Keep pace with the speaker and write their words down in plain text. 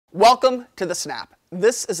Welcome to The Snap.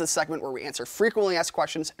 This is a segment where we answer frequently asked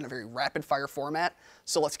questions in a very rapid-fire format,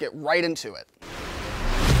 so let's get right into it.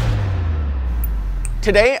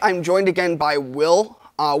 Today, I'm joined again by Will.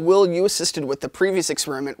 Will, you assisted with the previous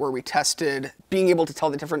experiment where we tested being able to tell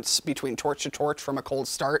the difference between torch to torch from a cold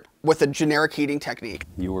start with a generic heating technique.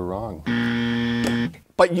 You were wrong.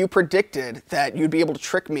 But you predicted that you'd be able to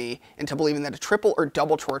trick me into believing that a triple or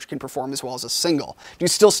double torch can perform as well as a single. Do you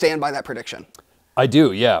still stand by that prediction? I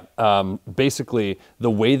do, yeah. Basically,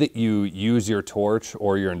 the way that you use your torch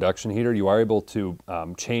or your induction heater, you are able to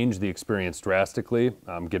change the experience drastically,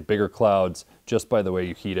 get bigger clouds just by the way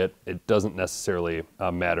you heat it. It doesn't necessarily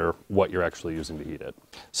matter what you're actually using to heat it.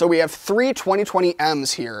 So we have three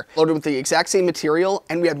 2020Ms here loaded with the exact same material,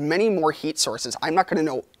 and we have many more heat sources. I'm not going to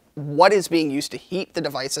know what is being used to heat the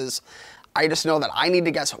devices. I just know that I need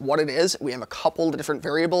to guess what it is. We have a couple of different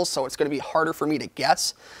variables, so it's going to be harder for me to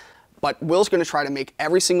guess. But Will's going to try to make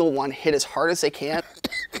every single one hit as hard as they can.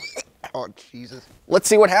 Oh, Jesus. Let's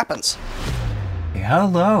see what happens.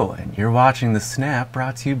 Hello, and you're watching The Snap,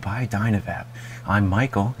 brought to you by DynaVap. I'm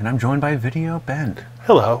Michael, and I'm joined by Video Ben.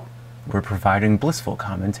 Hello. We're providing blissful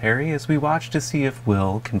commentary as we watch to see if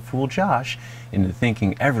Will can fool Josh into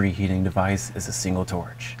thinking every heating device is a single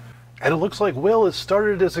torch. And it looks like Will has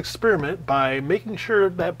started his experiment by making sure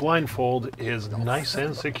that blindfold is nice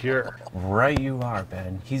and secure. Right you are,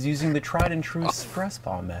 Ben. He's using the tried and true stress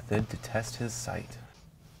ball method to test his sight.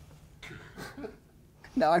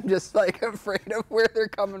 Now I'm just like afraid of where they're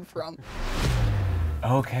coming from.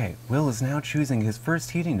 Okay, Will is now choosing his first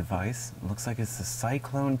heating device. Looks like it's the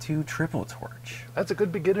Cyclone 2 triple torch. That's a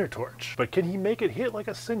good beginner torch, but can he make it hit like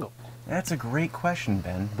a single? That's a great question,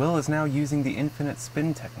 Ben. Will is now using the infinite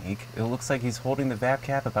spin technique. It looks like he's holding the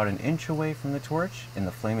VapCap about an inch away from the torch, and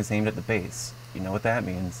the flame is aimed at the base. You know what that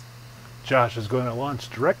means. Josh is going to launch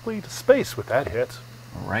directly to space with that hit.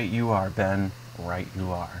 Right you are, Ben. Right you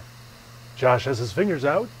are. Josh has his fingers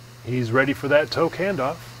out. He's ready for that toke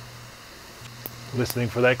handoff. Listening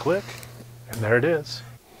for that click, and there it is.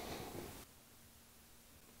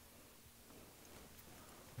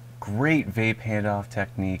 Great vape handoff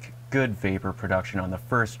technique, good vapor production on the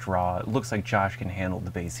first draw. It looks like Josh can handle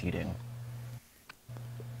the base heating.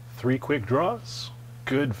 3 quick draws,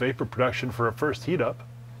 good vapor production for a first heat up.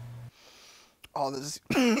 Oh, this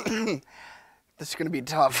is this is going to be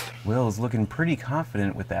tough. Will is looking pretty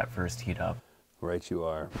confident with that first heat up. Right you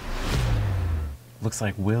are. Looks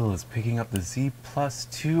like Will is picking up the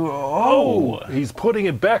Z+2. Oh! He's putting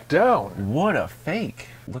it back down. What a fake.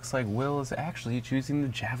 Looks like Will is actually choosing the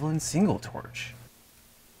Javelin single torch.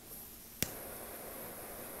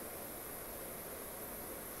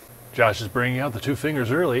 Josh is bringing out the 2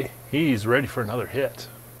 fingers early. He's ready for another hit.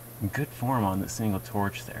 Good form on the single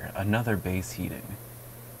torch there. Another base heating.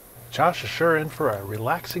 Josh is sure in for a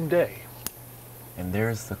relaxing day. And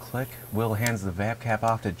there's the click. Will hands the VapCap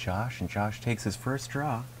off to Josh, and Josh takes his first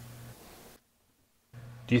draw.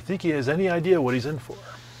 Do you think he has any idea what he's in for?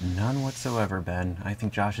 None whatsoever, Ben. I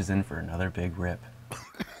think Josh is in for another big rip.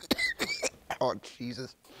 Oh,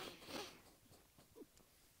 Jesus.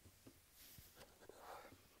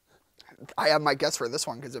 I have my guess for this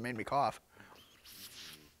one because it made me cough.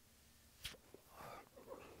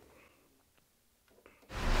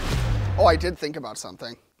 Oh, I did think about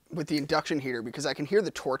something with the induction heater, because I can hear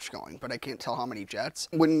the torch going, but I can't tell how many jets.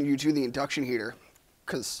 When you do the induction heater,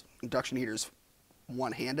 because induction heater's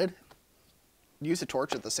one-handed, use a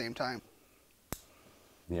torch at the same time.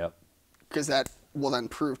 Yep. Because that will then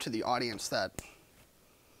prove to the audience that...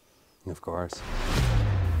 Of course.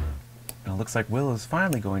 And it looks like Will is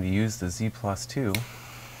finally going to use the Z+2.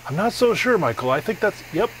 I'm not so sure, Michael. I think that's,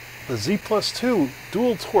 yep, the Z+2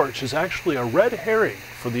 dual torch is actually a red herring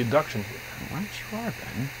for the induction heater. Right you are,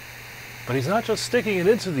 Ben. But he's not just sticking it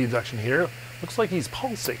into the induction heater. Looks like he's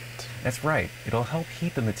pulsing it. That's right. It'll help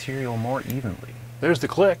heat the material more evenly. There's the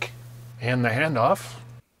click and the handoff.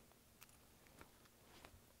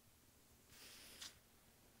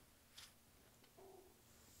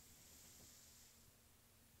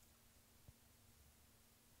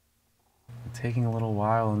 Taking a little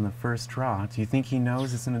while in the first draw. Do you think he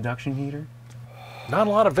knows it's an induction heater? Not a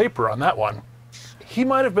lot of vapor on that one. He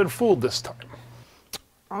might have been fooled this time.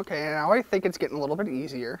 Okay, now I think it's getting a little bit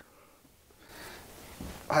easier.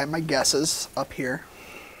 I have my guesses up here.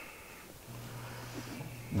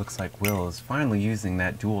 Looks like Will is finally using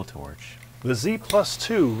that dual torch. The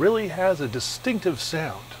Z+2 really has a distinctive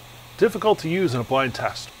sound. Difficult to use in a blind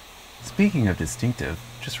test. Speaking of distinctive,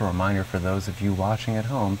 just a reminder for those of you watching at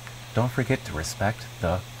home, don't forget to respect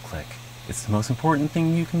the click. It's the most important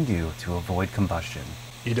thing you can do to avoid combustion.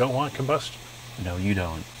 You don't want combustion? No, you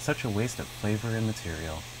don't. Such a waste of flavor and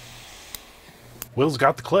material. Will's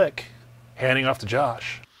got the click, handing off to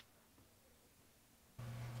Josh.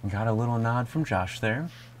 Got a little nod from Josh there.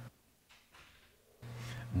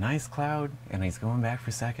 Nice cloud, and he's going back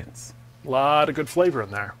for seconds. A lot of good flavor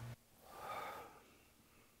in there.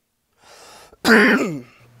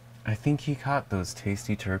 I think he caught those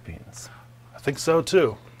tasty terpenes. I think so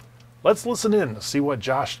too. Let's listen in to see what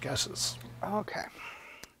Josh guesses. Okay.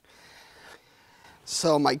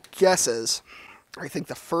 So my guesses, I think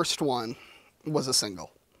the first one was a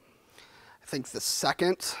single. I think the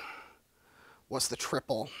second was the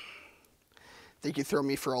triple. I think you throw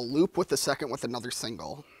me for a loop with the second with another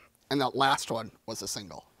single. And that last one was a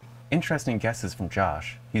single. Interesting guesses from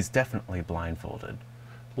Josh. He's definitely blindfolded.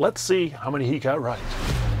 Let's see how many he got right.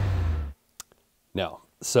 No.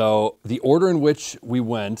 So the order in which we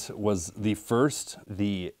went was the first,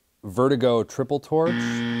 the Vertigo triple torch.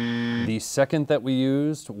 The second that we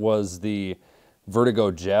used was the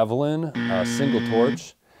Vertigo Javelin single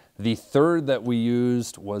torch. The third that we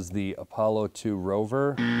used was the Apollo 2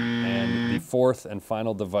 rover. And the fourth and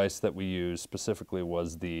final device that we used specifically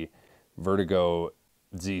was the Vertigo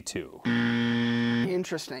Z2.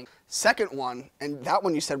 Interesting. Second one, and that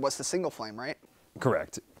one you said was the single flame, right?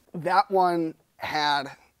 Correct. That one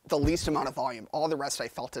had the least amount of volume. All the rest I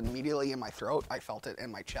felt it immediately in my throat. I felt it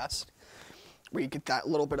in my chest, where you get that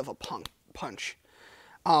little bit of a punch.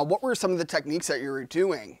 What were some of the techniques that you were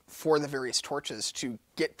doing for the various torches to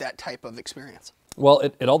get that type of experience? Well,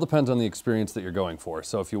 it all depends on the experience that you're going for.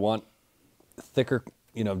 So if you want thicker,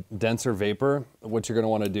 denser vapor, what you're going to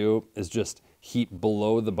want to do is just heat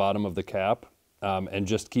below the bottom of the cap and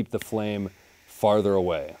just keep the flame farther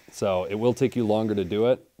away. So it will take you longer to do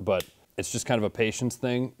it, but it's just kind of a patience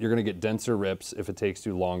thing. You're going to get denser rips if it takes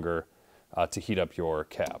you longer to heat up your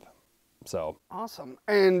cap. So awesome.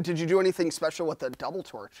 And did you do anything special with the double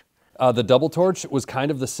torch? The double torch was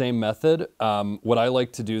kind of the same method. What I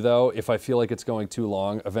like to do though, if I feel like it's going too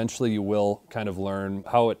long, eventually you will kind of learn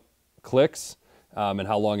how it clicks and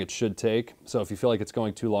how long it should take. So if you feel like it's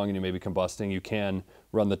going too long and you may be combusting, you can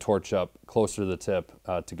run the torch up closer to the tip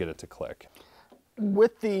to get it to click.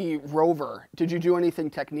 With the rover, did you do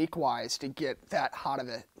anything technique-wise to get that hot of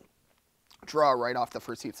a draw right off the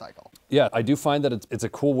first heat cycle? Yeah, I do find that it's a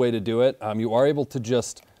cool way to do it. You are able to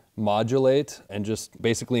just modulate and just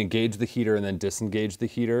basically engage the heater and then disengage the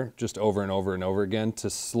heater just over and over and over again to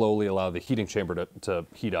slowly allow the heating chamber to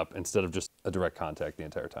heat up instead of just a direct contact the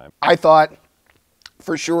entire time. I thought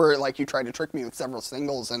for sure, like, you tried to trick me with several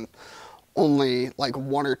singles and only like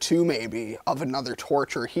one or two maybe of another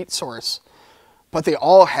torch or heat source, but they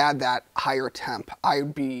all had that higher temp.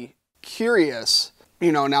 I'd be curious,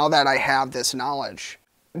 now that I have this knowledge,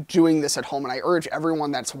 doing this at home, and I urge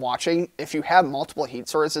everyone that's watching, if you have multiple heat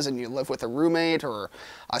sources and you live with a roommate or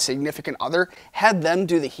a significant other, have them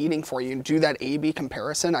do the heating for you and do that A/B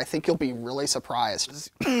comparison. I think you'll be really surprised. This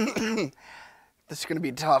is going to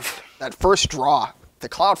be tough. That first draw, the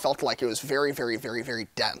cloud felt like it was very, very, very, very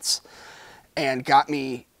dense and got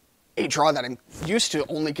me a draw that I'm used to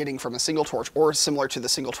only getting from a single torch, or similar to the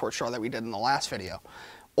single torch draw that we did in the last video.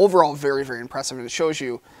 Overall, very, very impressive, and it shows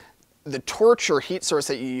you the torch or heat source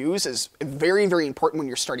that you use is very, very important when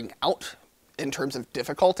you're starting out in terms of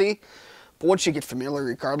difficulty. But once you get familiar,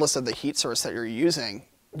 regardless of the heat source that you're using,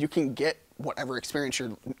 you can get whatever experience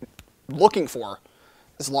you're looking for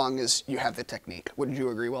as long as you have the technique. Wouldn't you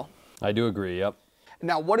agree, Will? I do agree, yep.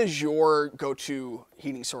 Now, what is your go-to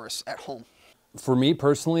heating source at home? For me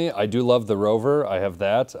personally, I do love the rover. I have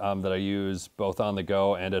that I use both on the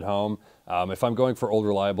go and at home. If I'm going for old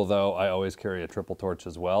reliable though, I always carry a triple torch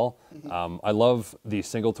as well. I love the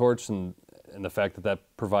single torch and the fact that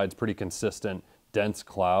provides pretty consistent, dense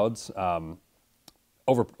clouds.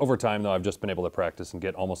 Over time though, I've just been able to practice and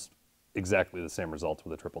get almost exactly the same results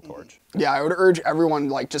with a triple torch. Yeah, I would urge everyone,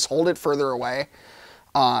 just hold it further away.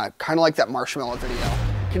 Kind of like that marshmallow video.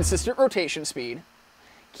 Consistent rotation speed.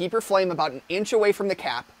 Keep your flame about an inch away from the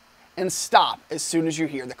cap and stop as soon as you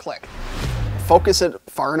hear the click. Focus it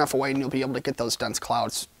far enough away and you'll be able to get those dense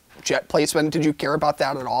clouds. Jet placement, did you care about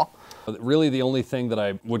that at all? Really the only thing that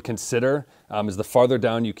I would consider is the farther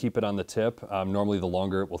down you keep it on the tip, normally the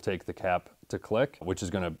longer it will take the cap to click, which is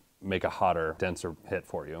going to make a hotter, denser hit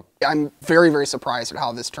for you. I'm very, very surprised at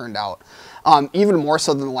how this turned out. Even more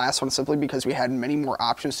so than the last one, simply because we had many more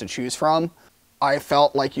options to choose from. I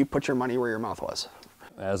felt like you put your money where your mouth was.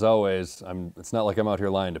 As always, it's not like I'm out here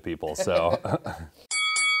lying to people, so.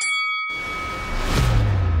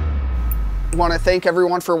 I want to thank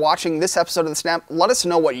everyone for watching this episode of The Snap. Let us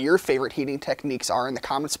know what your favorite heating techniques are in the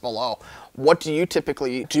comments below. What do you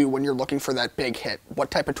typically do when you're looking for that big hit?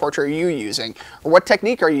 What type of torch are you using? Or what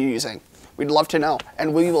technique are you using? We'd love to know.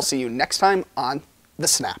 And we will see you next time on the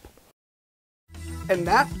snap. And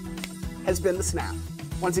that has been the snap.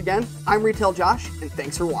 Once again, I'm Retail Josh, and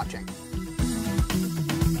thanks for watching.